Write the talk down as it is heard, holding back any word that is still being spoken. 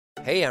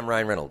Hey, I'm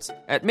Ryan Reynolds.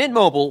 At Mint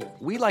Mobile,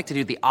 we like to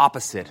do the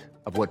opposite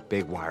of what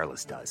Big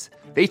Wireless does.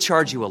 They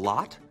charge you a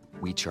lot,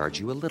 we charge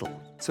you a little.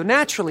 So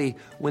naturally,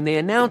 when they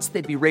announced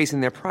they'd be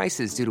raising their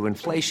prices due to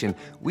inflation,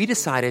 we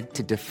decided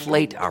to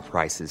deflate our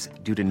prices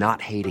due to not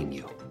hating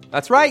you.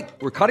 That's right.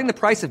 We're cutting the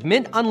price of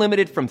Mint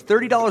Unlimited from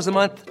 $30 a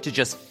month to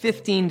just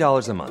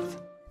 $15 a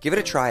month. Give it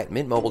a try at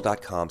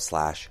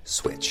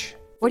mintmobile.com/switch.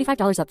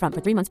 $45 up front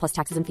for 3 months plus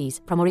taxes and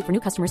fees. Promo rate for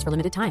new customers for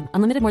limited time.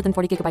 Unlimited more than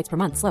 40 gigabytes per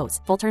month. Slows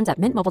full terms at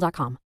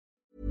mintmobile.com.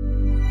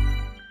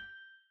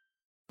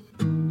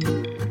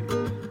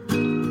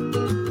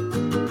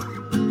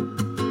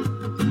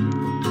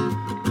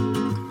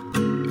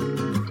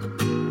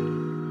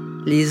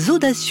 Les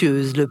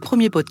Audacieuses, le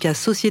premier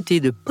podcast société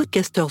de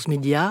Podcasters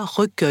Media,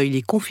 recueille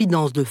les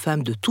confidences de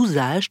femmes de tous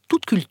âges,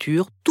 toutes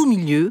cultures, tous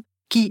milieux,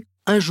 qui,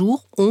 un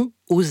jour, ont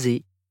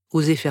osé.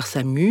 Oser faire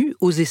sa mue,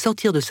 oser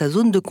sortir de sa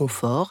zone de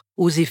confort,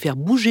 oser faire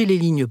bouger les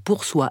lignes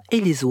pour soi et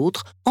les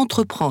autres,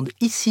 entreprendre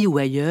ici ou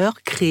ailleurs,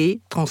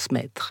 créer,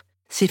 transmettre.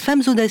 Ces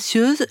femmes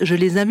audacieuses, je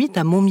les invite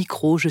à mon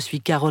micro. Je suis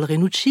Carole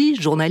Renucci,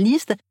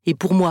 journaliste, et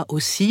pour moi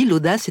aussi,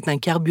 l'audace est un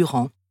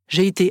carburant.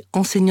 J'ai été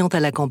enseignante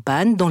à la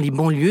campagne, dans les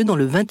banlieues, dans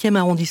le 20e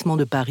arrondissement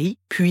de Paris,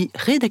 puis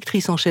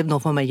rédactrice en chef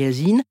d'Enfants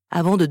Magazine,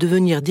 avant de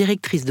devenir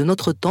directrice de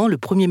Notre Temps, le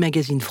premier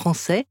magazine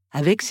français,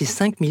 avec ses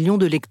 5 millions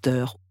de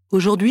lecteurs.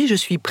 Aujourd'hui, je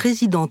suis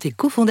présidente et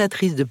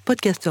cofondatrice de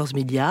Podcasters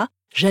Media.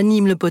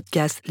 J'anime le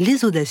podcast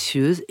Les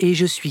Audacieuses et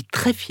je suis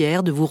très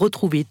fière de vous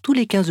retrouver tous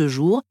les 15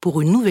 jours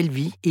pour une nouvelle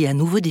vie et un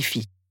nouveau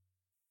défi.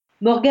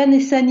 Morgane et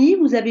Sani,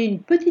 vous avez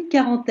une petite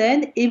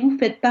quarantaine et vous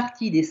faites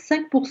partie des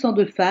 5%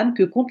 de femmes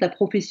que compte la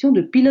profession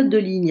de pilote de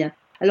ligne.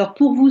 Alors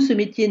pour vous, ce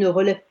métier ne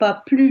relève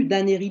pas plus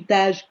d'un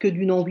héritage que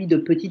d'une envie de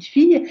petite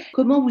fille.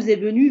 Comment vous est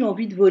venue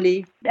l'envie de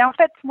voler ? En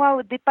fait, moi,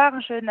 au départ,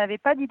 je n'avais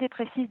pas d'idée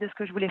précise de ce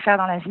que je voulais faire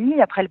dans la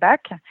vie après le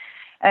bac.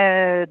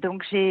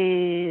 Donc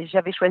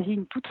j'avais choisi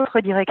une toute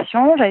autre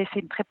direction. J'avais fait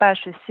une prépa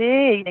HEC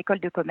et une école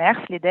de commerce,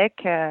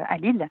 l'EDEC, à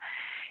Lille.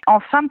 En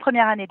fin de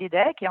première année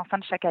d'EDEC et en fin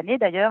de chaque année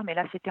d'ailleurs, mais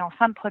là c'était en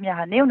fin de première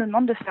année, on nous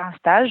demande de faire un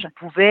stage.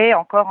 On pouvait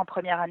encore en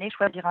première année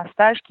choisir un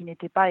stage qui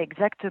n'était pas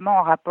exactement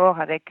en rapport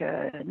avec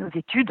nos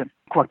études,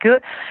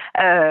 quoique.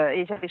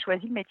 Et j'avais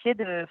choisi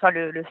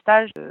le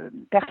stage de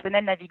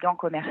personnel navigant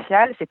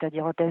commercial,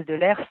 c'est-à-dire hôtesse de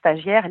l'air,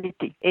 stagiaire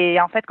l'été.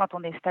 Et en fait, quand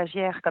on est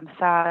stagiaire comme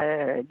ça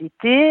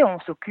l'été, on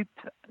s'occupe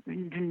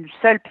d'une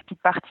seule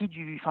petite partie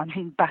du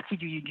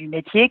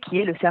métier qui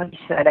est le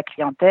service à la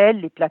clientèle,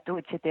 les plateaux,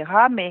 etc.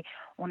 Mais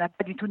on n'a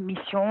pas du tout de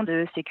mission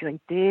de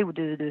sécurité ou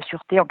de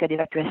sûreté en cas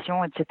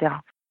d'évacuation, etc.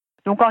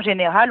 Donc en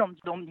général,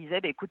 on me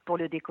disait, écoute, pour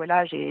le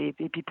décollage et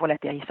puis pour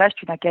l'atterrissage,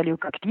 tu n'as qu'à aller au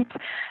cockpit.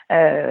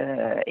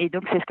 Et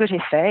donc c'est ce que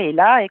j'ai fait. Et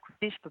là,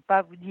 écoutez, je ne peux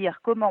pas vous dire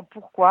comment,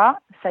 pourquoi,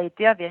 ça a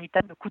été un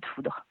véritable coup de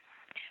foudre.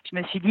 Je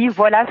me suis dit,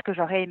 voilà ce que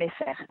j'aurais aimé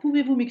faire.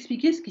 Pouvez-vous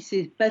m'expliquer ce qui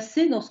s'est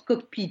passé dans ce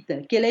cockpit ?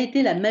 Quelle a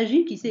été la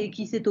magie qui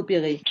s'est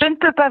opérée ? Je ne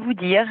peux pas vous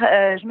dire.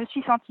 Je me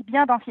suis sentie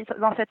bien dans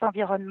cet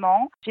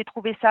environnement. J'ai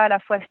trouvé ça à la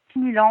fois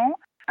stimulant,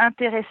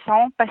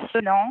 intéressant,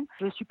 passionnant.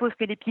 Je suppose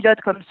que les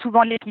pilotes, comme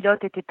souvent les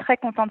pilotes, étaient très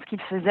contents de ce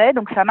qu'ils faisaient,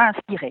 donc ça m'a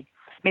inspirée.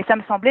 Mais ça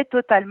me semblait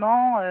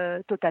totalement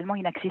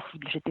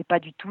inaccessible. J'étais pas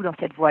du tout dans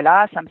cette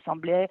voie-là.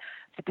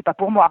 C'était pas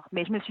pour moi.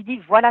 Mais je me suis dit,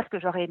 voilà ce que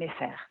j'aurais aimé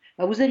faire.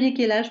 Alors vous aviez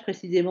quel âge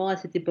précisément à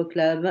cette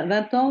époque-là ?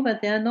 20 ans,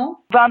 21 ans ?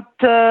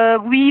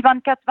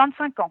 24,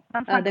 25 ans.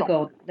 25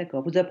 d'accord.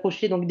 Vous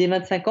approchez donc des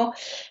 25 ans.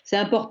 C'est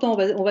important,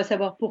 on va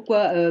savoir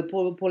pourquoi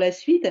pour la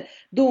suite.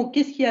 Donc,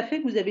 qu'est-ce qui a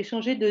fait que vous avez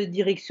changé de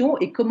direction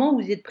et comment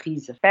vous y êtes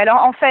prise ?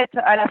 Alors, en fait,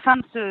 à la fin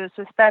de ce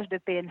stage de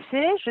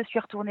PNC, je suis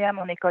retournée à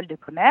mon école de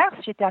commerce.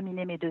 J'ai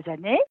terminé mes 2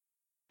 années.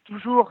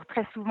 Toujours,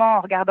 très souvent,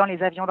 en regardant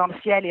les avions dans le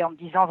ciel et en me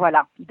disant,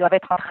 voilà, ils doivent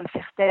être en train de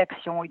faire telle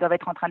action, ils doivent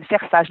être en train de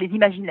faire ça. Je les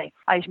imaginais.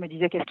 Et je me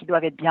disais, qu'est-ce qu'ils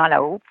doivent être bien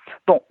là-haut.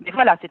 Bon, mais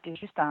voilà, c'était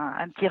juste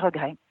un petit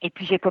regret. Et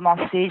puis, j'ai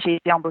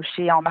été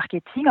embauchée en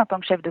marketing en tant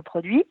que chef de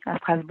produit à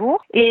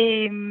Strasbourg.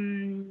 Et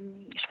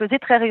je faisais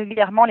très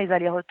régulièrement les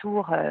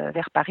allers-retours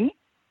vers Paris.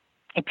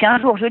 Et puis, un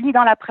jour, je lis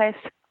dans la presse,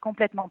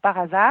 complètement par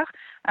hasard,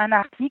 un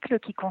article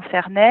qui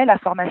concernait la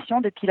formation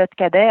de pilote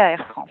cadet à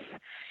Air France.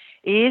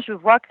 Et je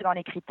vois que dans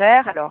les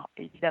critères, alors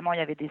évidemment il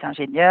y avait des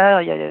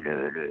ingénieurs, il y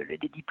avait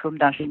des diplômes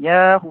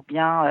d'ingénieurs ou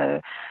bien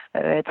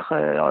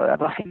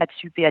avoir fait maths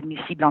sup et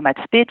admissible en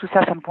maths spé, tout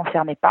ça, ça ne me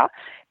concernait pas.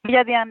 Il y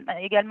avait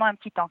également un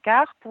petit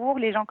encart pour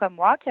les gens comme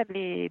moi qui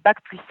avaient bac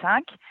plus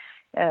 5,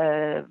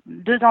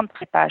 2 ans de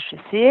prépa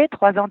HEC,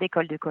 3 ans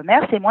d'école de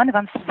commerce et moins de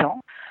 26 ans.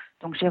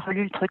 Donc j'ai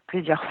relu le truc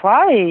plusieurs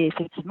fois et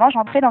effectivement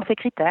j'entrais dans ces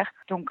critères.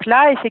 Donc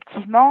là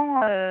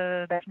effectivement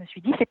je me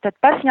suis dit c'est peut-être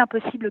pas si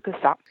impossible que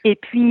ça. Et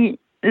puis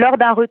lors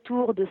d'un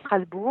retour de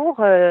Strasbourg,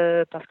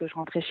 parce que je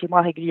rentrais chez moi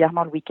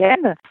régulièrement le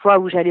week-end, fois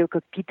où j'allais au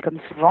cockpit comme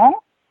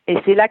souvent, et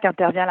c'est là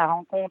qu'intervient la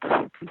rencontre,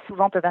 plus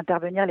souvent peuvent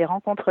intervenir les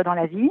rencontres dans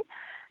la vie,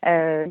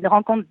 une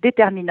rencontre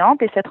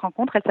déterminante, et cette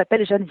rencontre, elle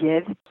s'appelle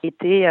Geneviève, qui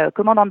était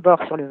commandant de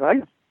bord sur le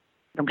vol.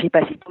 Donc j'ai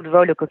passé tout le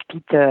vol au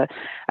cockpit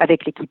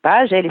avec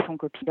l'équipage, elle et son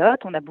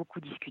copilote. On a beaucoup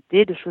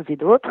discuté de choses et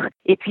d'autres.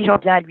 Et puis j'en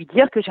viens à lui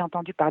dire que j'ai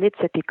entendu parler de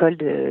cette école,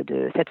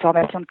 de cette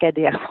formation de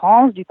cadet Air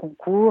France, du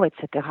concours,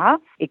 etc.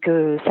 Et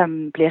que ça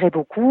me plairait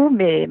beaucoup,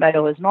 mais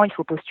malheureusement il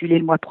faut postuler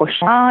le mois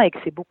prochain et que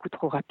c'est beaucoup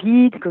trop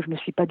rapide, que je ne me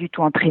suis pas du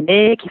tout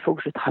entraînée, qu'il faut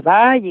que je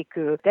travaille et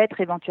que peut-être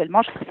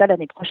éventuellement je ferai ça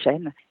l'année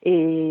prochaine.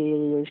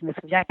 Et je me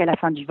souviens qu'à la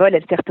fin du vol,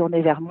 elle s'est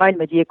retournée vers moi, elle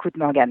me dit « Écoute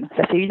Morgane,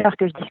 ça fait 1 heure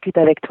que je discute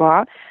avec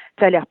toi.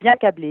 Tu as l'air bien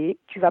câblé,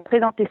 tu vas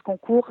présenter ce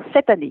concours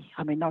cette année. »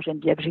 Ah mais non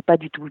Geneviève, je suis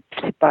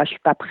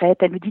pas prête.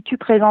 Elle me dit tu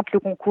présentes le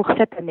concours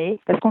cette année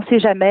parce qu'on ne sait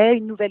jamais,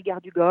 une nouvelle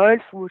guerre du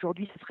Golfe ou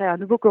aujourd'hui ce serait un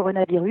nouveau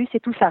coronavirus et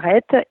tout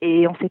s'arrête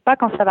et on ne sait pas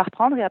quand ça va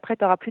reprendre et après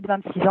tu auras plus de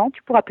 26 ans,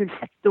 tu pourras plus le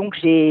faire. Donc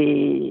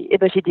j'ai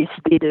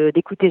décidé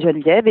d'écouter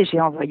Geneviève et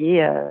j'ai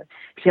envoyé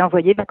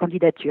ma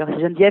candidature.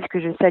 Geneviève que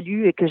je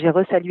salue et que j'ai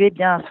resalué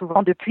bien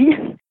souvent depuis.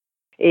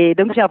 Et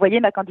donc, j'ai envoyé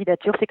ma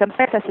candidature. C'est comme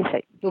ça que ça s'est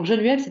fait. Donc,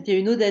 Geneviève, c'était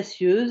une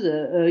audacieuse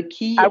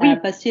qui a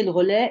passé le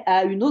relais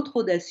à une autre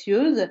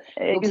audacieuse.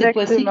 Donc, cette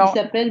fois-ci, qui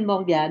s'appelle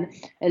Morgane.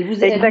 Elle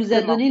vous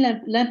a donné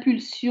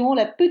l'impulsion,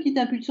 la petite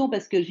impulsion,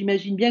 parce que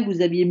j'imagine bien que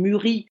vous aviez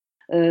mûri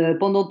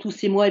pendant tous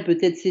ces mois et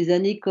peut-être ces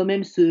années quand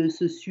même ce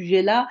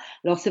sujet-là.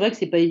 Alors c'est vrai que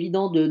c'est pas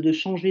évident de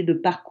changer de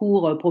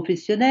parcours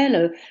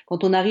professionnel.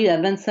 Quand on arrive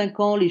à 25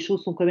 ans, les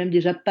choses sont quand même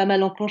déjà pas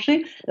mal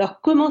enclenchées. Alors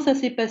comment ça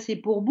s'est passé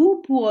pour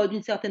vous pour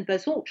d'une certaine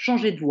façon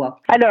changer de voie?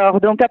 Alors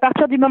donc à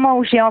partir du moment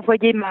où j'ai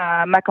envoyé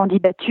ma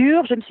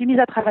candidature, je me suis mise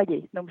à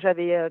travailler. Donc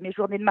j'avais mes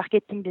journées de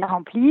marketing bien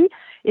remplies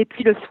et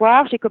puis le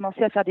soir, j'ai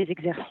commencé à faire des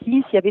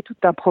exercices. Il y avait tout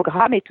un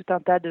programme et tout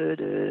un tas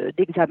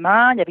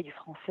d'examens. Il y avait du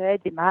français,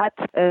 des maths,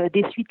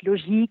 des suites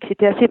logiques.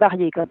 C'était assez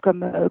varié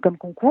comme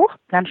concours,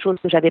 plein de choses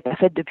que j'avais pas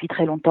faites depuis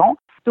très longtemps.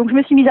 Donc je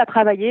me suis mise à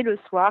travailler le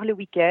soir, le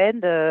week-end,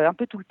 un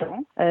peu tout le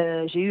temps.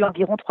 J'ai eu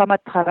environ 3 mois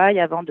de travail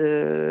avant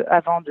de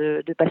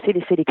passer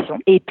les sélections.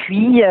 Et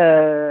puis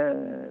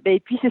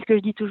c'est ce que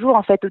je dis toujours.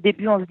 En fait, au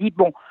début, on se dit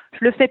bon,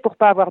 je le fais pour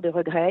pas avoir de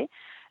regrets.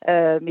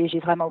 Mais j'ai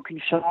vraiment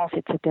aucune chance,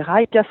 etc.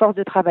 Et puis à force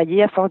de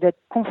travailler, à force d'être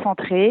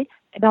concentré,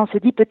 on se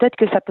dit peut-être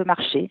que ça peut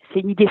marcher.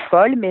 C'est une idée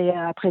folle, mais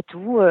après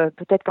tout,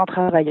 peut-être qu'en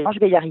travaillant, je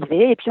vais y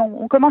arriver. Et puis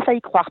on commence à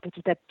y croire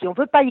petit à petit. On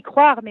veut pas y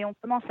croire, mais on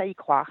commence à y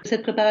croire.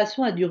 Cette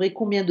préparation a duré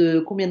combien de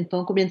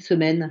temps, combien de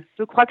semaines?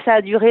 Je crois que ça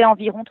a duré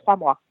environ 3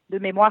 mois. De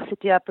mémoire,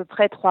 c'était à peu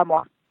près 3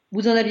 mois.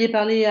 Vous en aviez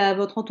parlé à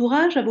votre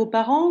entourage, à vos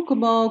parents?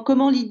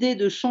 Comment l'idée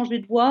de changer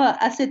de voie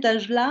à cet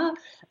âge-là,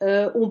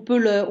 on peut,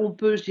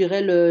 je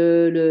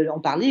dirais, en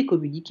parler et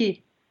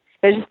communiquer?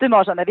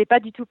 Justement, j'en avais pas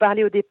du tout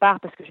parlé au départ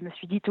parce que je me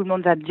suis dit tout le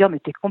monde va me dire mais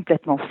t'es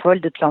complètement folle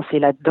de te lancer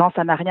là-dedans,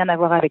 ça n'a rien à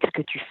voir avec ce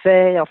que tu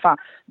fais. Enfin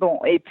bon,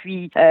 et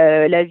puis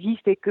la vie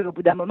fait qu'au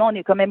bout d'un moment on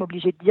est quand même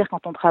obligé de dire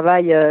quand on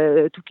travaille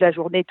toute la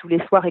journée, tous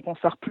les soirs et qu'on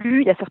sort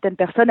plus. Il y a certaines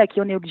personnes à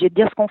qui on est obligé de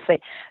dire ce qu'on fait.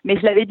 Mais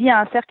je l'avais dit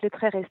à un cercle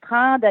très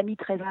restreint, d'amis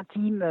très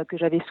intimes que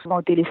j'avais souvent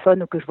au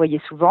téléphone ou que je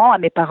voyais souvent, à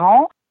mes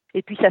parents.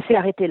 Et puis ça s'est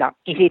arrêté là.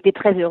 Et j'ai été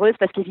très heureuse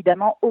parce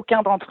qu'évidemment,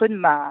 aucun d'entre eux ne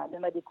m'a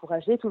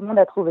découragée. Tout le monde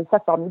a trouvé ça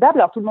formidable.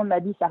 Alors tout le monde m'a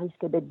dit ça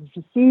risque d'être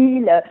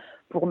difficile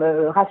pour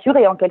me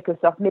rassurer en quelque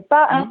sorte. Mais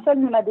pas un seul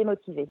ne m'a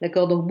démotivée.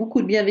 D'accord, donc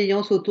beaucoup de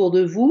bienveillance autour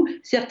de vous.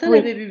 Certains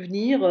l'avaient vu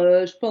venir,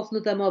 je pense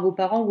notamment à vos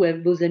parents ou à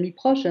vos amis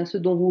proches, ceux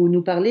dont vous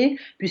nous parlez,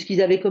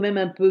 puisqu'ils avaient quand même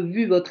un peu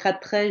vu votre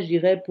attrait, je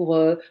dirais, pour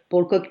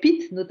le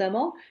cockpit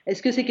notamment.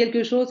 Est-ce que c'est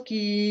quelque chose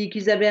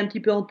qu'ils avaient un petit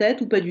peu en tête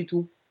ou pas du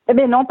tout? Eh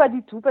bien non, pas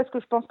du tout, parce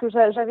que je pense que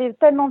j'avais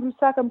tellement vu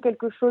ça comme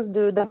quelque chose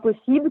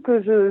d'impossible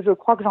que je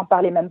crois que j'en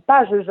parlais même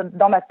pas.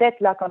 Dans ma tête,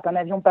 là, quand un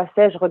avion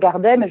passait, je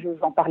regardais, mais je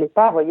n'en parlais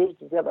pas. Vous voyez,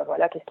 je disais,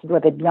 voilà, qu'est-ce qui doit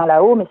être bien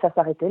là-haut, mais ça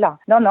s'arrêtait là.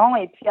 Non,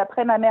 et puis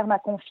après, ma mère m'a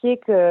confié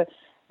que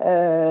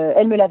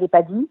elle me l'avait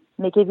pas dit,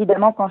 mais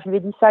qu'évidemment, quand je lui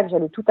ai dit ça, que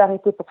j'allais tout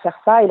arrêter pour faire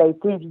ça, elle a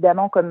été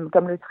évidemment, comme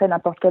le serait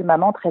n'importe quelle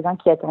maman, très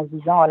inquiète en se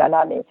disant, oh là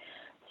là, mais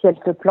si elle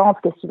se plante,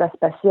 qu'est-ce qui va se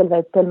passer? Elle va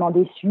être tellement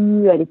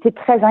déçue. Elle était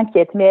très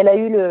inquiète, mais elle a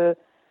eu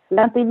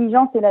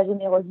l'intelligence et la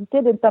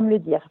générosité de ne pas me le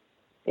dire.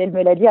 Et elle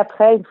me l'a dit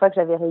après, une fois que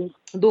j'avais réussi.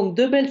 Donc,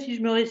 si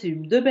je me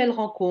résume, 2 belles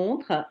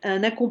rencontres,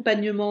 un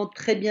accompagnement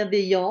très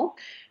bienveillant.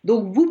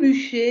 Donc, vous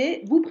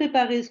bûchez, vous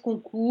préparez ce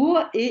concours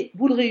et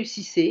vous le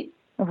réussissez.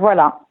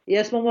 Voilà. Et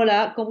à ce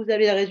moment-là, quand vous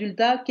avez le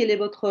résultat, quel est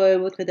votre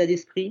état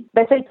d'esprit?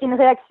 Ça a été une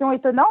réaction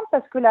étonnante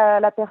parce que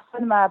la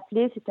personne m'a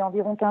appelée, c'était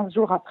environ 15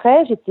 jours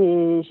après.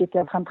 J'étais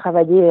en train de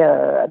travailler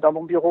dans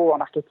mon bureau en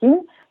marketing.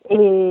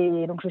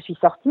 Et donc, je suis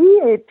sortie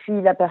et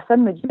puis la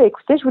personne me dit,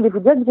 écoutez, je voulais vous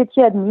dire que vous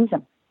étiez admise.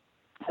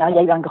 Alors, il y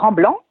a eu un grand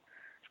blanc.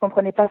 Je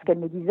comprenais pas ce qu'elle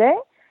me disait.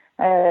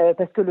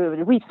 Parce que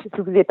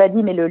je vous ai pas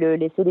dit, mais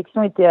les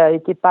sélections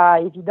étaient pas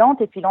évidentes.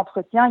 Et puis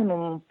l'entretien,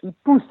 ils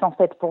poussent en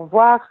fait pour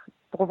voir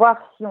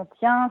si on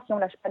tient, si on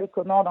lâche pas les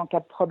commandes en cas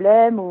de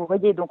problème. Ou, vous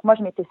voyez, donc moi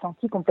je m'étais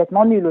sentie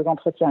complètement nulle aux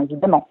entretiens,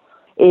 évidemment.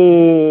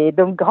 Et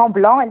donc grand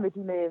blanc, elle me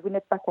dit mais vous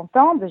n'êtes pas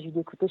contente? Je lui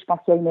dis écoutez, je pense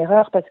qu'il y a une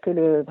erreur parce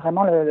que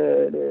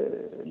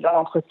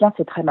l'entretien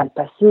s'est très mal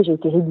passé, j'ai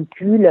été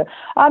ridicule.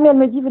 Ah mais elle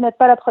me dit vous n'êtes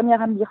pas la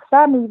première à me dire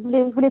ça, mais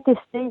il voulait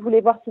tester, il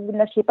voulait voir si vous ne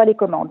lâchiez pas les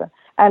commandes.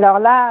 Alors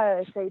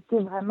là, ça a été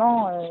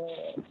vraiment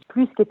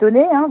plus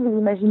qu'étonné, vous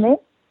imaginez.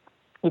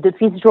 Et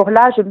depuis ce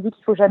jour-là, je me dis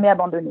qu'il faut jamais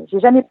abandonner. J'ai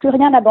jamais plus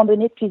rien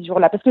abandonné depuis ce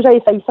jour-là, parce que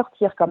j'avais failli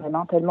sortir quand même,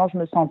 tellement je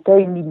me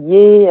sentais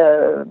humiliée,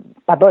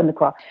 pas bonne,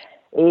 quoi.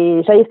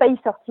 Et j'avais failli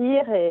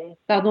sortir.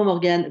 Pardon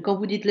Morgane, quand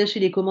vous dites lâcher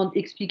les commandes,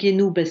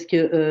 expliquez-nous, parce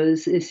que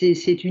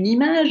c'est une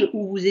image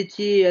où vous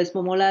étiez à ce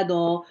moment-là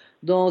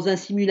dans un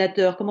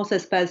simulateur. Comment ça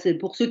se passe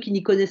pour ceux qui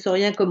n'y connaissent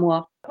rien comme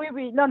moi?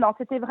 Oui, non,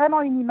 c'était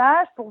vraiment une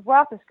image pour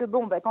voir, parce que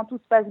quand tout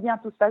se passe bien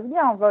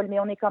en vol, mais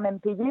on est quand même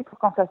payé pour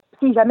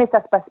si jamais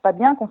ça se passe pas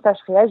bien, qu'on sache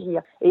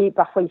réagir. Et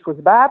parfois il faut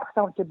se battre,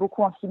 ça on le fait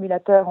beaucoup en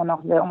simulateur, on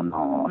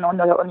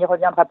y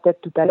reviendra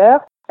peut-être tout à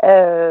l'heure.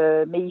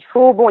 Mais il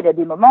y a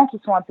des moments qui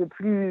sont un peu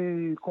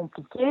plus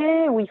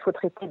compliqués, où il faut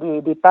traiter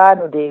des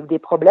pannes ou des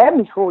problèmes,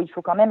 il faut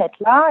quand même être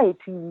là, et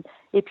puis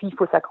il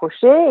faut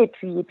s'accrocher, et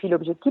puis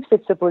l'objectif c'est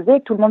de se poser et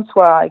que tout le monde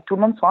soit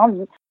en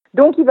vie.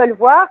 Donc, ils veulent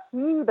voir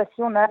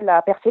si on a de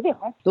la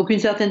persévérance. Donc, une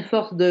certaine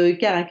force de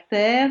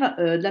caractère,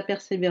 de la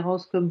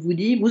persévérance, comme vous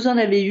dites, vous en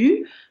avez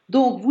eu.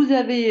 Donc, vous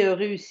avez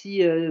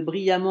réussi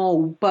brillamment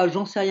ou pas,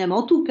 j'en sais rien, mais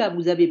en tout cas,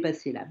 vous avez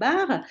passé la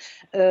barre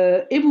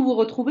et vous vous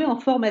retrouvez en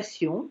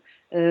formation.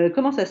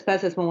 Comment ça se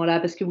passe à ce moment-là?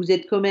 Parce que vous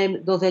êtes quand même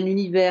dans un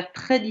univers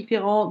très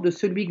différent de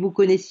celui que vous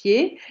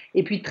connaissiez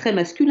et puis très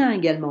masculin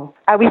également.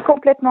 Ah oui,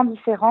 complètement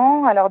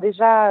différent. Alors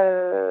déjà,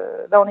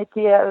 on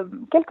était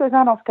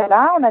quelques-uns dans ce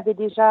cas-là. On avait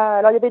déjà,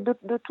 alors il y avait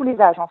de tous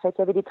les âges en fait. Il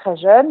y avait des très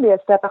jeunes, mais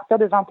c'était à partir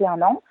de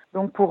 21 ans.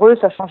 Donc pour eux,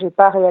 ça changeait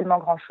pas réellement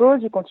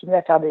grand-chose. Ils continuaient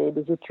à faire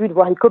des études,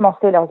 voire ils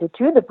commençaient leurs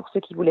études pour ceux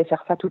qui voulaient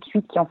faire ça tout de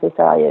suite, qui ont fait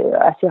ça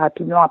assez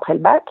rapidement après le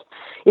bac.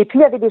 Et puis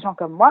il y avait des gens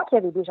comme moi qui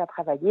avaient déjà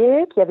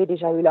travaillé, qui avaient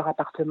déjà eu leur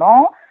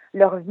appartement,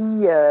 leur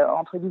vie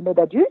entre guillemets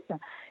d'adulte.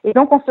 Et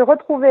donc on se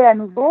retrouvait à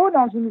nouveau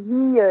dans une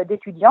vie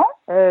d'étudiant,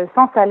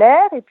 sans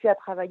salaire, et puis à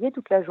travailler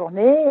toute la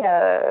journée,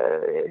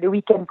 le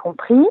week-end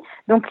compris.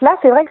 Donc là,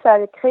 c'est vrai que ça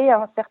avait créé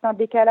un certain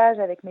décalage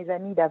avec mes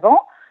amis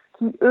d'avant,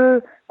 qui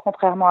eux,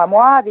 contrairement à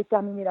moi, avaient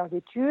terminé leurs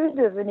études,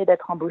 venaient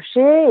d'être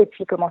embauchés, et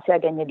puis commençaient à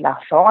gagner de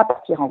l'argent, à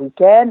partir en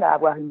week-end, à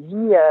avoir une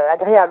vie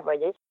agréable, vous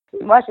voyez.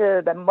 Moi,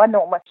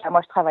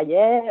 je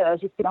travaillais,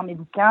 j'étais dans mes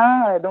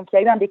bouquins, donc il y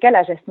a eu un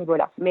décalage à ce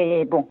niveau-là.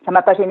 Mais bon, ça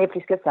m'a pas gêné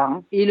plus que ça.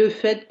 Et le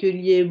fait qu'il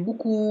y ait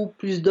beaucoup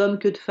plus d'hommes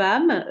que de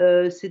femmes,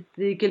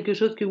 c'était quelque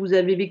chose que vous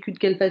avez vécu de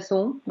quelle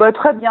façon?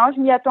 Très bien, je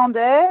m'y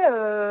attendais,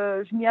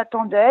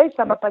 et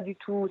ça m'a pas du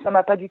tout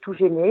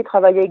gêné.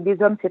 Travailler avec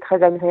des hommes, c'est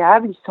très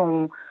agréable,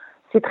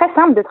 c'est très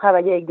simple de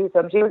travailler avec des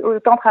hommes. J'ai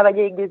autant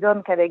travaillé avec des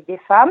hommes qu'avec des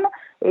femmes,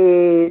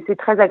 et c'est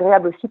très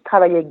agréable aussi de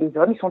travailler avec des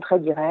hommes. Ils sont très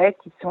directs,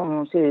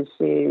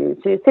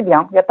 c'est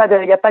bien. Il y a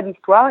pas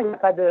d'histoire, il y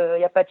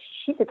a pas de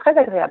chichi, c'est très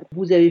agréable.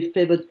 Vous avez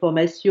fait votre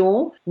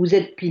formation, vous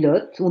êtes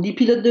pilote. On dit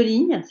pilote de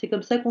ligne, c'est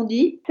comme ça qu'on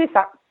dit? C'est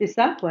ça. C'est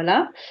ça,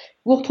 voilà.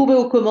 Vous vous retrouvez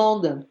aux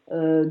commandes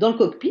dans le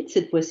cockpit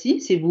cette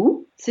fois-ci, c'est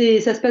vous.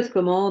 Ça se passe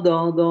comment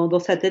dans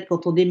sa tête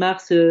quand on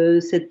démarre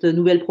cette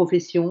nouvelle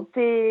profession?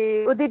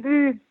 C'est au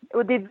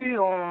début,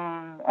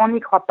 on n'y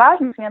croit pas.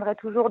 Je me souviendrai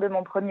toujours de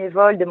mon premier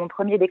vol, de mon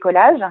premier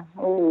décollage,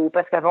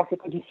 parce qu'avant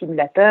c'était du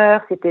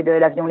simulateur, c'était de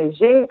l'avion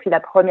léger. Et puis la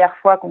première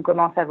fois qu'on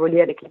commence à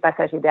voler avec les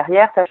passagers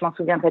derrière, ça je m'en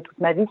souviendrai toute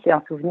ma vie. C'est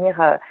un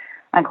souvenir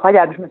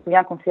incroyable. Je me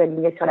souviens qu'on s'est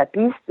aligné sur la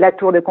piste. La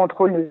tour de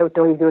contrôle nous a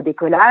autorisé au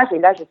décollage. Et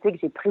là, je sais que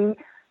j'ai pris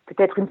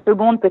peut-être une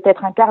seconde,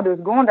 peut-être un quart de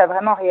seconde à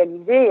vraiment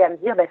réaliser et à me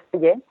dire, ça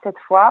y est, cette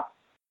fois,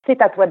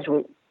 c'est à toi de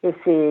jouer.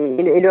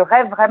 Et le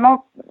rêve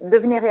vraiment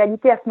devenait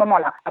réalité à ce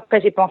moment-là. Après,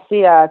 j'ai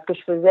pensé à ce que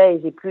je faisais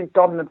et j'ai plus le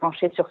temps de me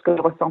pencher sur ce que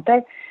je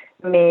ressentais.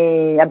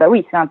 Mais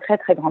oui, c'est un très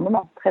très grand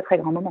moment, très très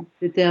grand moment.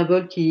 C'était un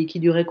vol qui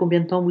durait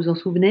combien de temps, vous en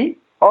souvenez?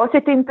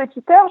 C'était une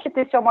petite heure.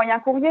 J'étais sur moyen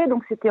courrier,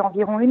 donc c'était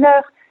environ 1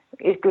 heure.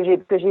 Et que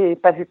j'ai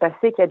pas vu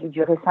passer, qui a dû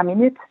durer 5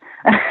 minutes.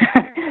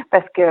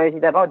 Parce que,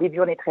 évidemment, au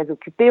début, on est très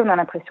occupé, on a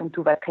l'impression que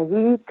tout va très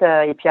vite.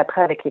 Et puis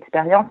après, avec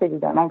l'expérience,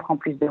 évidemment, on prend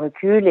plus de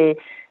recul et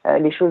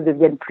les choses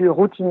deviennent plus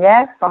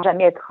routinières, sans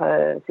jamais être,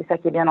 c'est ça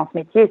qui est bien dans ce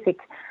métier, c'est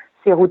que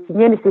c'est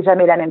routinier, mais c'est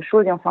jamais la même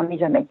chose et on s'ennuie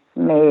jamais.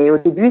 Mais au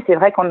début, c'est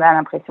vrai qu'on a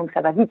l'impression que ça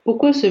va vite.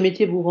 Pourquoi ce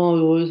métier vous rend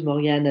heureuse,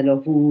 Morgane?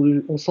 Alors,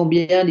 on sent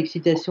bien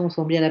l'excitation, on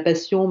sent bien la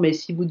passion, mais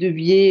si vous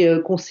deviez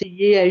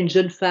conseiller à une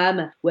jeune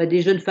femme ou à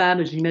des jeunes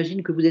femmes,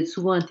 j'imagine que vous êtes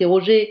souvent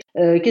interrogée,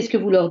 qu'est-ce que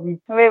vous leur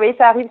dites? Oui,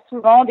 ça arrive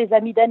souvent, des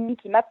amis d'amis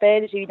qui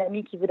m'appellent. J'ai une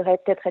amie qui voudrait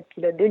peut-être être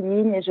pilote de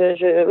ligne. Et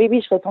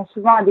je réponds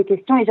souvent à des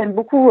questions et j'aime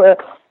beaucoup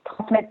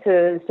transmettre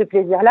ce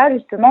plaisir-là,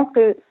 justement,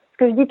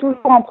 ce que je dis toujours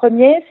en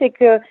premier, c'est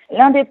que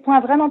l'un des points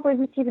vraiment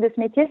positifs de ce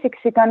métier, c'est que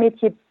c'est un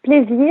métier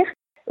plaisir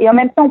et en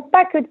même temps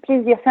pas que de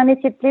plaisir. C'est un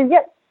métier de plaisir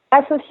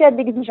associé à de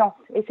l'exigence.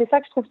 Et c'est ça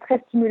que je trouve très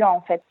stimulant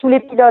en fait. Tous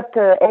les pilotes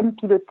aiment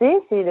piloter,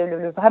 c'est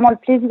vraiment le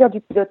plaisir du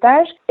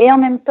pilotage. Et en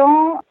même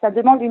temps, ça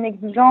demande une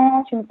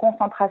exigence, une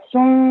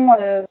concentration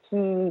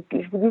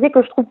je vous disais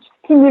que je trouve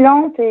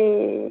stimulante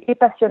et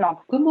passionnante.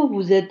 Comment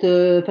vous êtes,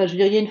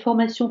 il y a une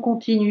formation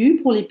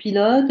continue pour les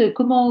pilotes.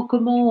 Comment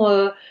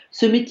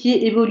ce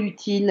métier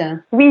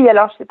évolue-t-il? Oui,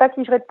 alors je ne sais pas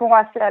si je réponds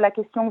à la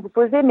question que vous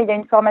posez, mais il y a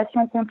une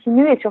formation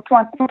continue et surtout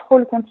un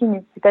contrôle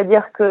continu.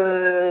 C'est-à-dire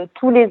que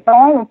tous les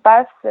ans, on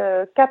passe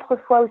 4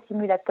 fois au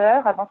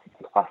simulateur. Avant,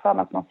 c'était 3 fois,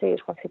 maintenant,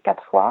 je crois que c'est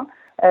 4 fois.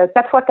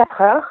 4 fois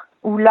 4 heures.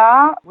 où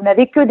là, vous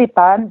n'avez que des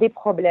pannes, des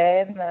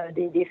problèmes,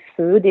 des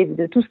feux,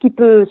 de tout ce qui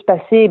peut se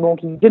passer, bon,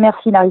 qui, Dieu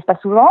merci, n'arrive pas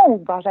souvent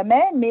ou voire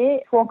jamais,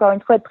 mais il faut encore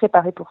une fois être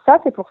préparé pour ça,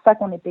 c'est pour ça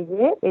qu'on est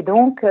payé. Et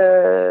donc,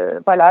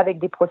 voilà, avec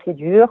des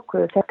procédures,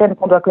 certaines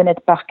qu'on doit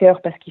connaître par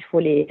cœur parce qu'il faut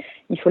les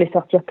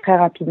sortir très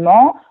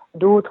rapidement,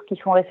 d'autres qui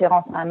font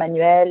référence à un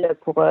manuel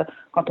pour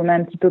quand on a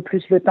un petit peu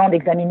plus le temps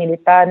d'examiner les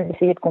pannes,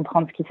 d'essayer de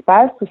comprendre ce qui se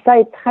passe. Tout ça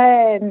est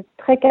très,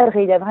 très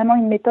cadré. Il y a vraiment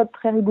une méthode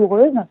très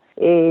rigoureuse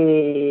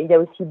et il y a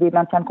aussi des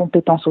maintiens de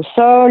compétences au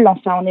sol.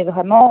 Enfin, on est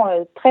vraiment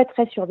très,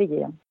 très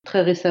surveillé.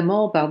 Très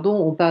récemment,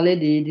 on parlait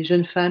des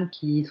jeunes femmes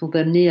qui sont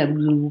amenées à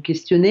vous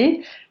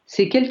questionner.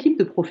 C'est quel type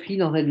de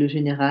profil en règle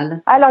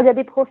générale? Alors, il y a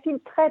des profils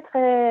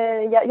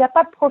il n'y a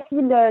pas de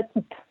profil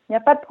type. Il n'y a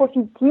pas de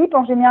profil type.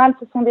 En général,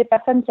 ce sont des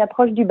personnes qui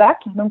approchent du bac,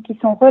 donc qui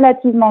sont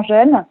relativement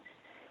jeunes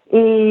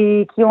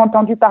et qui ont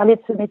entendu parler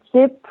de ce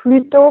métier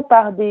plutôt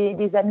par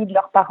des amis de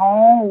leurs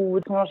parents ou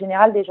en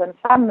général des jeunes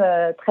femmes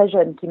très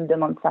jeunes qui me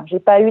demandent ça. J'ai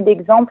pas eu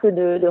d'exemple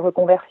de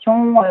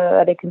reconversion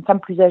avec une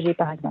femme plus âgée,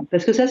 par exemple.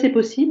 Parce que ça, c'est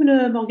possible,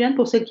 Morgane,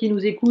 pour celles qui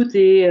nous écoutent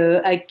et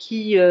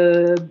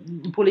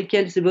pour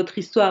lesquelles votre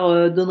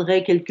histoire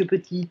donnerait quelques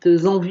petites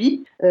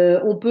envies.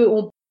 On peut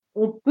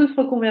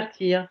se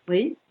reconvertir,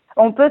 oui.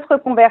 On peut se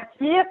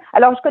reconvertir.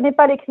 Alors, je connais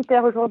pas les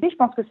critères aujourd'hui. Je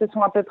pense que ce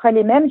sont à peu près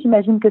les mêmes.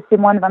 J'imagine que c'est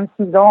moins de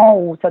 26 ans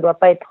ou ça doit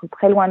pas être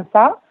très loin de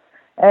ça.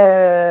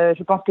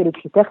 Je pense que les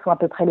critères sont à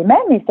peu près les mêmes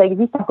et ça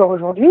existe encore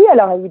aujourd'hui.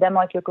 Alors,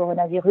 évidemment, avec le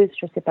coronavirus,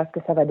 je sais pas ce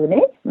que ça va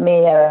donner.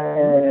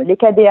 Mais les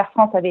cadets Air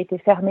France avaient été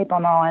fermés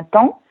pendant un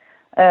temps.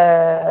 Et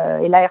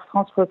là, Air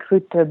France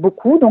recrute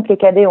beaucoup. Donc, les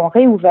cadets ont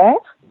réouvert.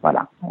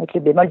 Voilà, avec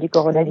le bémol du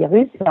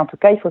coronavirus. Et en tout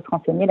cas, il faut se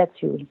renseigner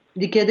là-dessus.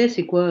 Les cadets,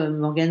 c'est quoi,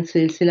 Morgane?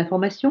 C'est la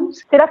formation?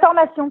 C'est la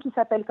formation qui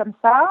s'appelle comme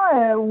ça,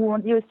 où on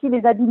dit aussi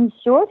les ab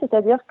initio,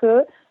 c'est-à-dire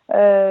que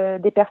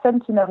des personnes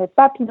qui n'auraient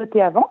pas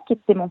piloté avant, ce qui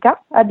était mon cas,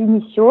 ab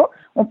initio,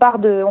 on part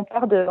de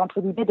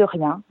entre guillemets de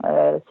rien.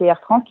 C'est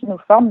Air France qui nous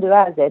forme de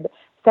A à Z.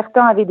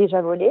 Certains avaient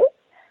déjà volé.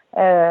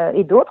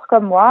 Et d'autres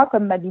comme moi,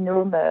 comme ma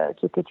binôme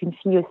qui était une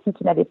fille aussi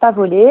qui n'avait pas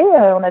volé,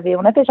 on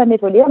n'avait jamais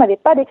volé, on n'avait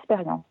pas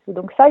d'expérience. Et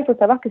donc ça, il faut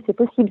savoir que c'est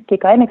possible, ce qui est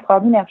quand même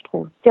extraordinaire, je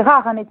trouve. C'est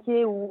rare un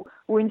métier ou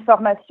une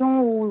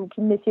formation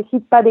qui ne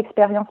nécessite pas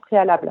d'expérience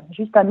préalable,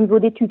 juste un niveau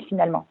d'études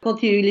finalement.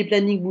 Quand les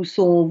plannings vous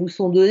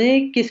sont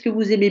donnés, qu'est-ce que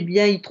vous aimez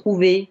bien y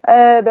trouver?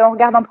 On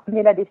regarde en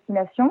premier la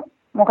destination.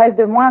 On reste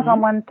de moins en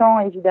moins de temps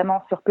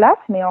évidemment sur place,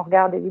 mais on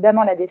regarde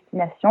évidemment la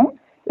destination.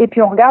 Et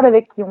puis on regarde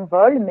avec qui on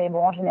vole, mais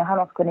bon, en général,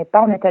 on se connaît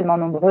pas, on est tellement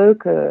nombreux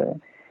que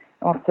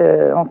on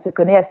se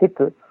connaît assez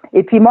peu.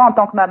 Et puis moi, en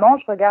tant que maman,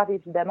 je regarde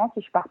évidemment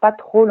si je pars pas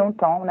trop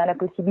longtemps. On a la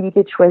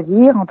possibilité de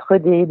choisir entre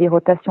des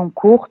rotations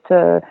courtes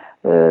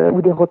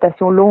ou des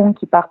rotations longues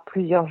qui partent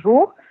plusieurs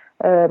jours.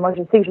 Moi,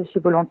 je sais que je suis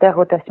volontaire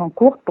rotation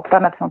courte pour pas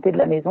m'absenter de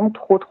la maison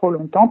trop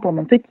longtemps pour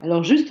mon petit.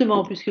 Alors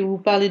justement, puisque vous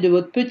parlez de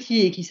votre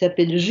petit et qui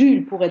s'appelle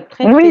Jules, pour être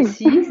très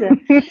précise,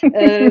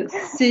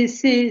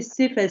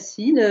 c'est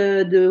facile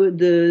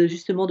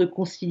de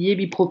concilier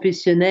vie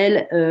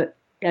professionnelle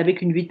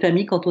avec une vie de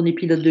famille quand on est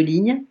pilote de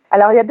ligne?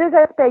 Alors, il y a deux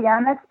aspects. Il y a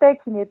un aspect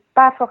qui n'est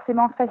pas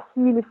forcément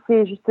facile,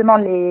 c'est justement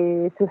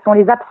ce sont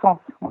les absences.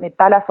 On n'est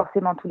pas là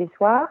forcément tous les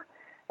soirs.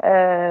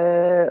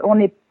 On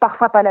n'est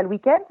parfois pas là le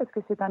week-end parce que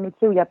c'est un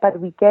métier où il n'y a pas de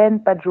week-end,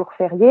 pas de jour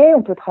férié.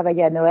 On peut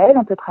travailler à Noël,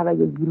 on peut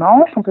travailler le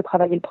dimanche, on peut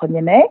travailler le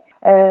 1er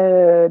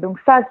mai. Donc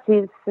ça,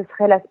 ce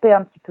serait l'aspect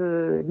un petit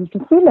peu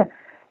difficile.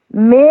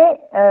 Mais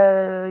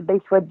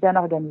il faut être bien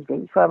organisé.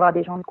 Il faut avoir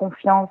des gens de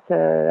confiance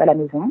à la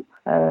maison,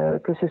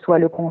 que ce soit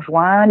le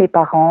conjoint, les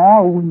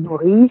parents ou une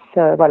nourrice.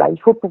 Voilà, il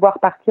faut pouvoir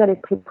partir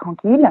l'esprit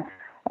tranquille.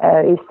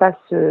 Et ça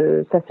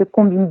se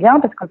combine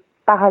bien parce que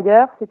par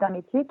ailleurs, c'est un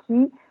métier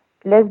qui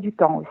laisse du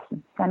temps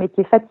aussi. C'est un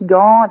métier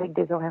fatigant avec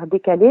des horaires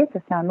décalés. Ça,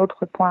 c'est un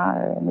autre point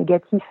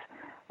négatif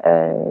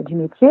du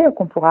métier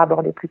qu'on pourra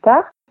aborder plus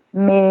tard.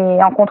 Mais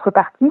en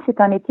contrepartie,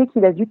 c'est un métier qui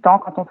laisse du temps.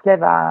 Quand on se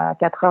lève à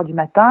 4 heures du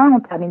matin, on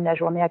termine la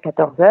journée à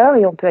 14 heures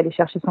et on peut aller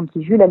chercher son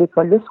petit Jules à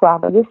l'école le soir.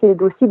 Vous voyez, c'est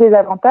aussi des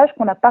avantages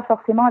qu'on n'a pas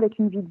forcément avec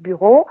une vie de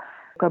bureau,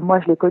 comme moi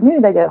je l'ai connu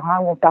d'ailleurs,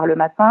 où on part le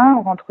matin,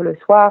 on rentre le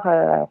soir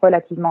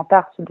relativement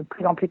tard, de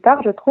plus en plus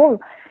tard je trouve,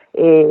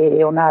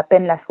 et on a à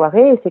peine la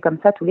soirée et c'est comme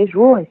ça tous les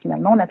jours et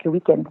finalement on n'a que le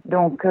week-end.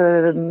 Donc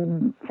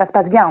ça se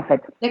passe bien en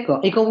fait.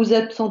 D'accord. Et quand vous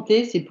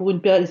absentez, c'est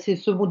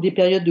ce des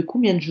périodes de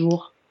combien de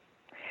jours?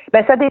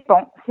 Ça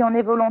dépend. Si on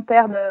est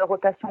volontaire de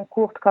rotation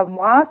courte comme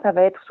moi, ça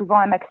va être souvent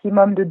un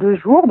maximum de 2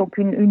 jours, donc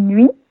une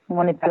nuit où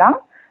on n'est pas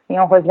là, et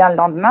on revient le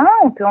lendemain.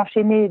 On peut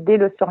enchaîner dès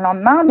le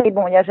surlendemain, mais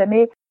bon, il n'y a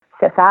jamais,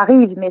 ça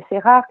arrive, mais c'est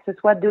rare que ce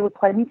soit 2 ou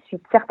 3 nuits de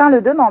suite. Certains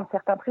le demandent,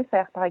 certains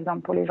préfèrent, par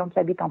exemple, pour les gens qui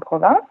habitent en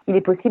province. Il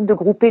est possible de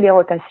grouper les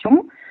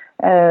rotations,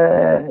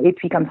 et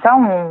puis comme ça,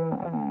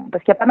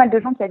 parce qu'il y a pas mal de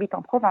gens qui habitent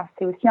en province.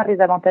 C'est aussi un des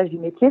avantages du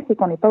métier, c'est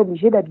qu'on n'est pas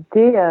obligé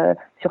d'habiter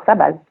sur sa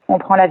base. On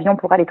prend l'avion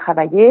pour aller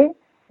travailler.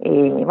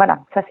 Et voilà,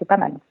 ça c'est pas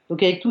mal.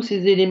 Donc avec tous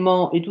ces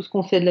éléments et tout ce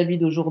qu'on sait de la vie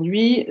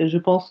d'aujourd'hui, je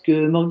pense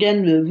que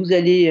Morgane, vous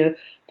allez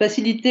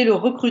faciliter le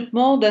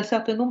recrutement d'un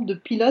certain nombre de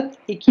pilotes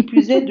et qui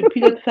plus est de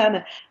pilotes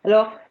femmes.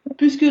 Alors,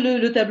 puisque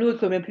le tableau est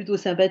quand même plutôt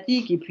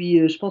sympathique et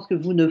puis je pense que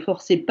vous ne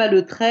forcez pas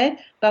le trait,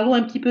 parlons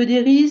un petit peu des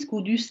risques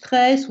ou du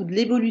stress ou de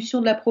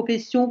l'évolution de la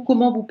profession.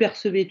 Comment vous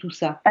percevez tout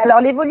ça?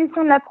 Alors,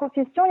 l'évolution de la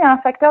profession, il y a un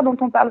facteur dont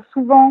on parle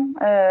souvent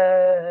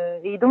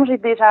et dont j'ai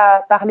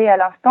déjà parlé à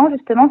l'instant,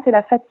 justement, c'est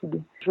la fatigue.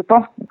 Je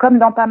pense, comme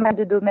dans pas mal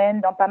de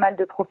domaines, dans pas mal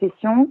de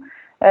professions,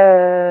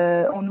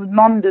 on nous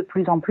demande de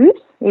plus en plus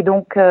et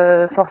donc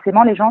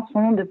forcément les gens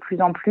sont de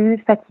plus en plus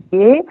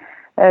fatigués,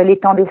 les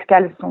temps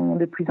d'escale sont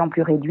de plus en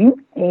plus réduits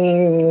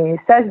et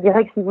ça je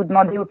dirais que si vous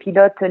demandez aux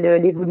pilotes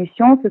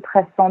l'évolution, ce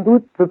serait sans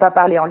doute, je ne peux pas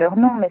parler en leur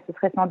nom, mais ce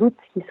serait sans doute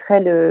ce qui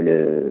serait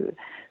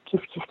ce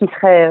qui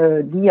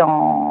serait dit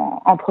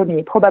en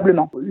premier,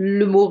 probablement.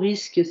 Le mot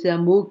risque, c'est un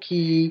mot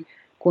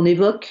qu'on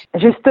évoque.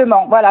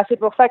 Justement, voilà, c'est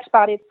pour ça que je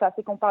parlais de ça,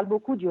 c'est qu'on parle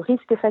beaucoup du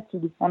risque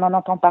fatigue. On en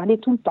entend parler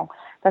tout le temps.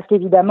 Parce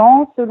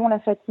qu'évidemment, selon la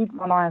fatigue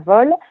pendant un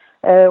vol,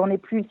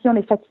 si on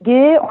est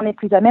fatigué, on est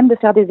plus à même de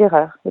faire des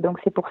erreurs. Et donc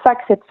c'est pour ça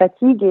que cette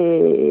fatigue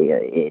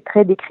est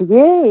très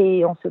décriée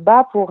et on se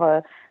bat pour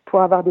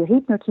avoir des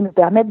rythmes qui nous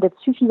permettent d'être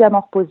suffisamment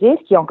reposés,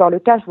 ce qui est encore le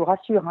cas, je vous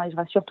rassure, et je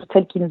rassure toutes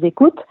celles qui nous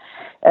écoutent,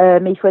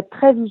 mais il faut être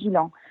très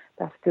vigilant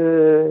parce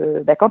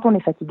que quand on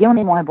est fatigué, on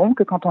est moins bon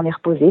que quand on est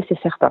reposé, c'est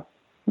certain.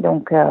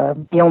 Donc,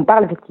 et on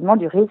parle effectivement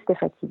du risque de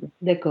fatigue.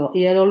 D'accord.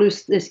 Et alors,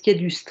 est-ce qu'il y a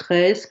du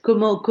stress?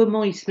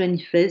 Comment il se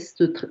manifeste,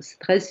 ce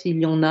stress, s'il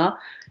y en a?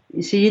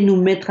 Essayez de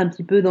nous mettre un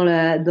petit peu dans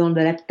la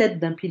tête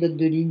d'un pilote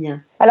de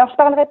ligne. Alors, je ne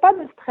parlerai pas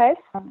de stress,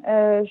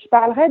 je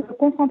parlerai de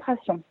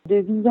concentration, de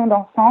vision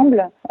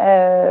d'ensemble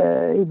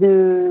et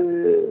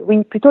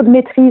plutôt de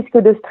maîtrise que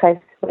de stress.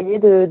 Vous voyez,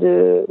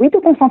 de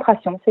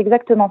concentration, c'est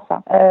exactement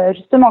ça.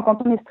 Justement,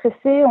 quand on est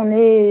stressé, on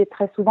est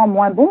très souvent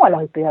moins bon.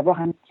 Alors, il peut y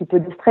avoir un petit peu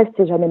de stress,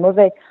 c'est jamais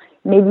mauvais.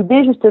 Mais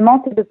l'idée, justement,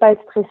 c'est de ne pas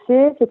être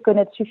stressé, c'est de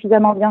connaître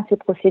suffisamment bien ses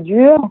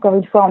procédures. Encore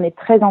une fois, on est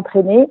très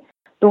entraîné.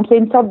 Donc, il y a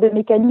une sorte de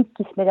mécanique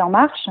qui se met en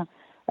marche,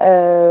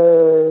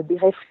 des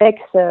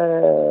réflexes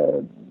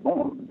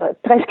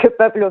presque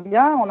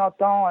pavloviens. On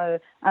entend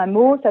un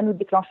mot, ça nous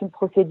déclenche une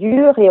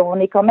procédure et on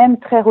est quand même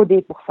très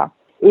rodé pour ça.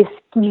 Et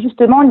ce qui,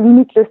 justement,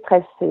 limite le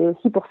stress. C'est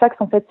aussi pour ça que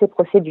sont faites ces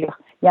procédures.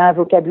 Il y a un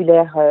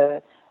vocabulaire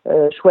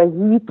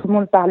choisi, tout le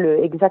monde parle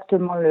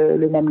exactement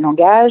le même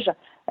langage.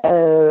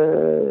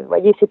 Vous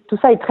voyez, tout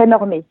ça est très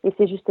normé. Et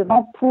c'est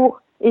justement pour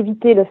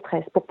éviter le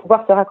stress, pour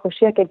pouvoir se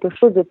raccrocher à quelque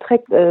chose de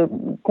très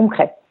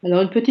concret.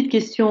 Alors, une petite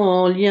question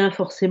en lien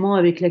forcément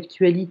avec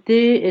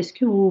l'actualité. Est-ce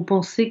que vous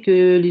pensez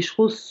que les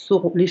choses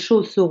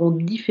seront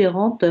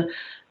différentes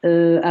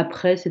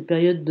après cette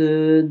période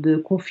de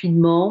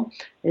confinement?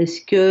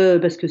 Est-ce que,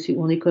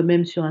 on est quand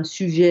même sur un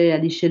sujet à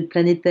l'échelle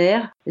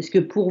planétaire, est-ce que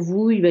pour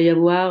vous, il va y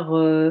avoir...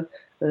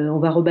 on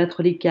va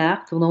rebattre les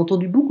cartes. On a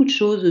entendu beaucoup de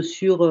choses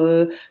sur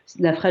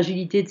la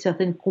fragilité de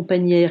certaines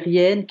compagnies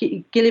aériennes.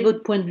 Quel est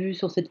votre point de vue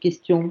sur cette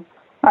question?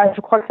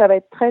 Je crois que ça va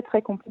être très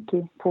très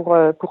compliqué pour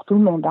tout le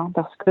monde,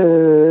 parce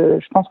que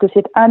je pense que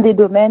c'est un des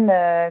domaines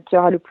qui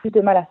aura le plus de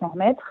mal à s'en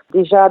remettre.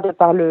 Déjà de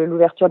par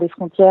l'ouverture des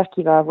frontières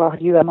qui va avoir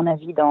lieu à mon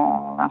avis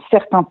dans un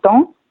certain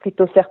temps,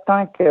 plutôt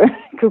certain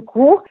que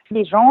court.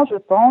 Les gens, je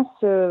pense,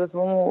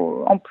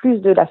 vont, en plus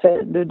de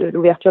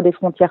l'ouverture des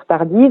frontières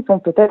tardives, vont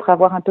peut-être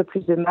avoir un peu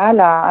plus de mal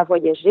à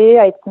voyager,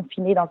 à être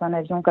confinés dans un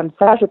avion comme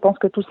ça. Je pense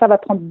que tout ça va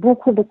prendre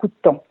beaucoup beaucoup de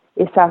temps.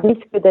 Et ça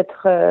risque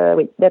d'être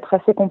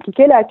assez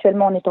compliqué. Là,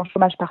 actuellement, on est en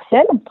chômage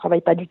partiel. On ne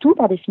travaille pas du tout,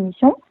 par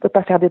définition. On ne peut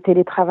pas faire de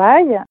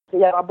télétravail. Il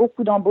y aura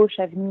beaucoup d'embauches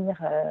à venir.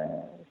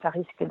 Ça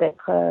risque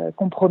d'être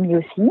compromis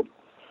aussi.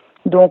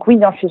 Donc oui,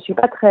 non, je suis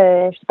pas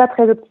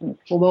très optimiste.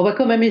 Bon, on va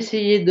quand même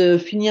essayer de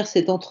finir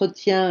cet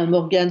entretien,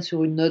 Morgane,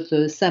 sur une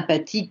note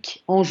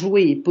sympathique,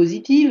 enjouée et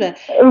positive.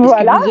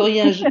 Voilà. Est-ce que vous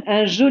auriez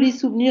un joli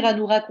souvenir à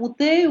nous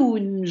raconter ou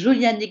une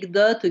jolie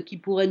anecdote qui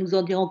pourrait nous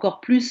en dire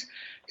encore plus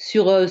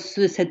sur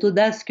cette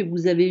audace que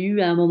vous avez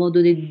eue à un moment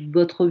donné de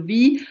votre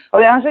vie?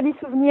 Un joli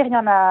souvenir, il y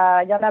en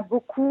a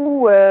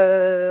beaucoup.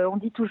 On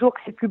dit toujours que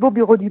c'est le plus beau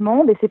bureau du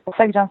monde et c'est pour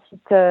ça que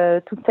j'incite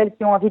toutes celles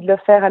qui ont envie de le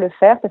faire à le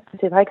faire, parce que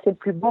c'est vrai que c'est le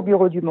plus beau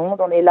bureau du monde.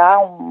 On est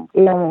là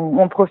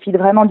on profite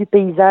vraiment du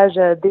paysage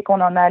dès qu'on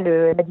en a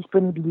la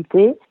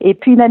disponibilité. Et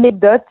puis une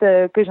anecdote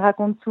que je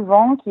raconte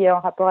souvent, qui est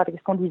en rapport avec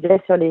ce qu'on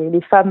disait sur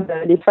les femmes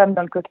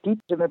dans le cockpit.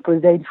 Je me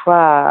posais une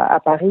fois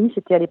à Paris,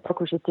 c'était à l'époque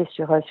où j'étais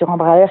sur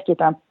Embraer, qui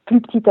est un plus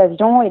petit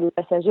avion et les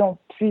passagers ont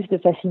plus de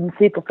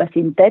facilité pour passer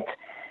une tête.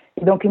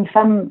 Et donc une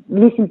femme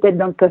glisse une tête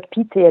dans le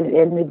cockpit et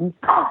elle me dit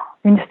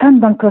 « Une femme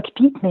dans le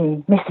cockpit, mais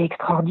c'est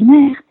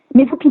extraordinaire.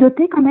 Mais vous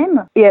pilotez quand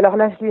même ?» Et alors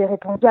là, je lui ai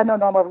répondu « Ah non,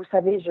 moi vous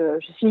savez, je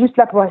suis juste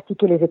là pour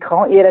astiquer les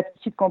écrans. » Et elle a tout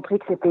de suite compris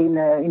que c'était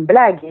une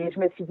blague. Et je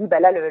me suis dit «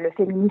 Là, le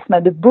féminisme a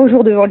de beaux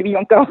jours devant lui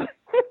encore. »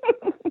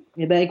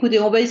 Eh bien, écoutez,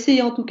 on va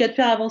essayer en tout cas de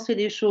faire avancer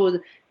les choses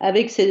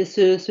avec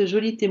ce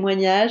joli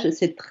témoignage,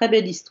 cette très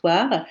belle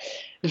histoire.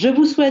 Je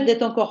vous souhaite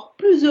d'être encore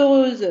plus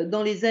heureuse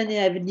dans les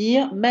années à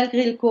venir,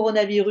 malgré le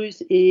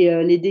coronavirus et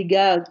les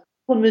dégâts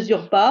qu'on ne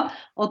mesure pas.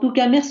 En tout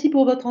cas, merci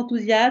pour votre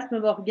enthousiasme,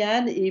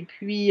 Morgane, et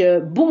puis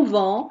bon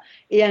vent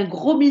et un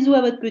gros bisou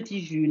à votre petit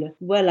Jules.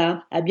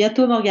 Voilà, à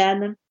bientôt,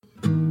 Morgane.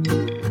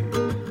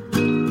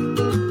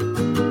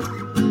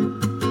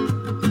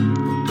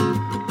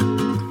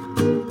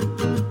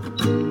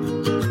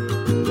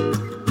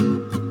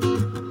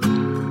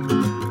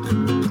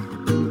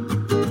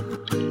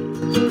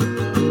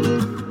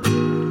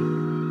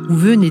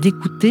 venez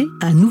d'écouter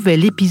un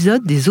nouvel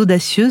épisode des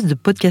Audacieuses de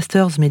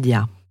Podcasters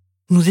Media.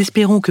 Nous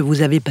espérons que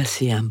vous avez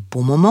passé un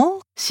bon moment.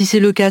 Si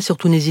c'est le cas,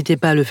 surtout n'hésitez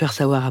pas à le faire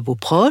savoir à vos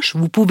proches.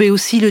 Vous pouvez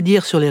aussi le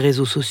dire sur les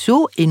réseaux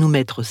sociaux et nous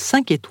mettre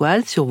 5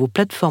 étoiles sur vos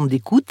plateformes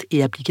d'écoute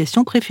et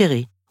applications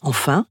préférées.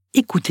 Enfin,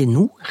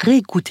 écoutez-nous,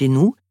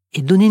 réécoutez-nous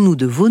et donnez-nous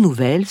de vos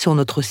nouvelles sur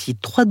notre site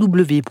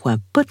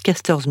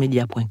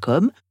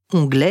www.podcastersmedia.com,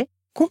 onglet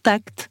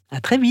Contact.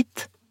 À très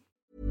vite.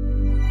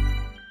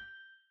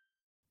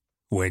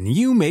 When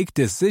you make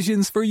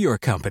decisions for your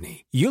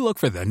company, you look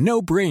for the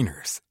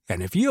no-brainers.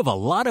 And if you have a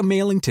lot of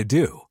mailing to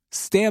do,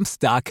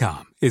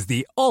 Stamps.com is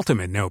the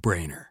ultimate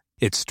no-brainer.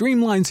 It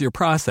streamlines your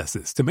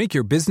processes to make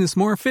your business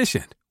more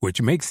efficient,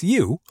 which makes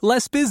you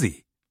less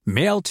busy.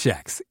 Mail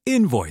checks,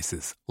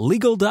 invoices,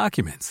 legal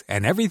documents,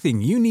 and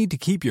everything you need to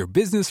keep your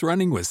business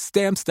running with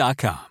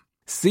Stamps.com.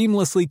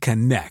 Seamlessly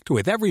connect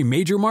with every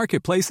major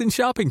marketplace and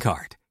shopping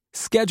cart.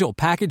 Schedule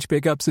package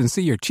pickups and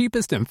see your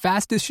cheapest and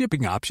fastest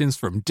shipping options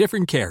from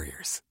different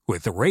carriers,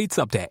 with rates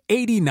up to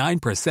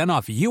 89%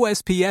 off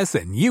USPS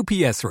and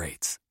UPS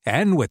rates.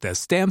 And with the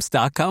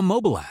Stamps.com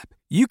mobile app,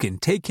 you can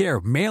take care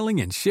of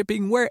mailing and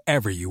shipping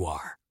wherever you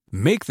are.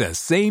 Make the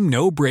same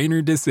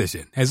no-brainer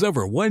decision as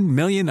over 1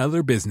 million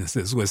other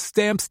businesses with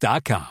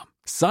Stamps.com.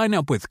 Sign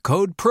up with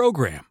code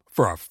PROGRAM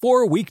for a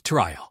 4-week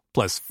trial,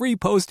 plus free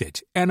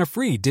postage and a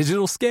free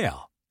digital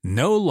scale.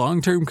 No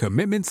long-term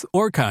commitments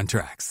or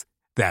contracts.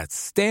 That's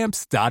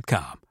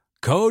Stamps.com.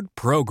 Code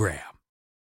PROGRAM.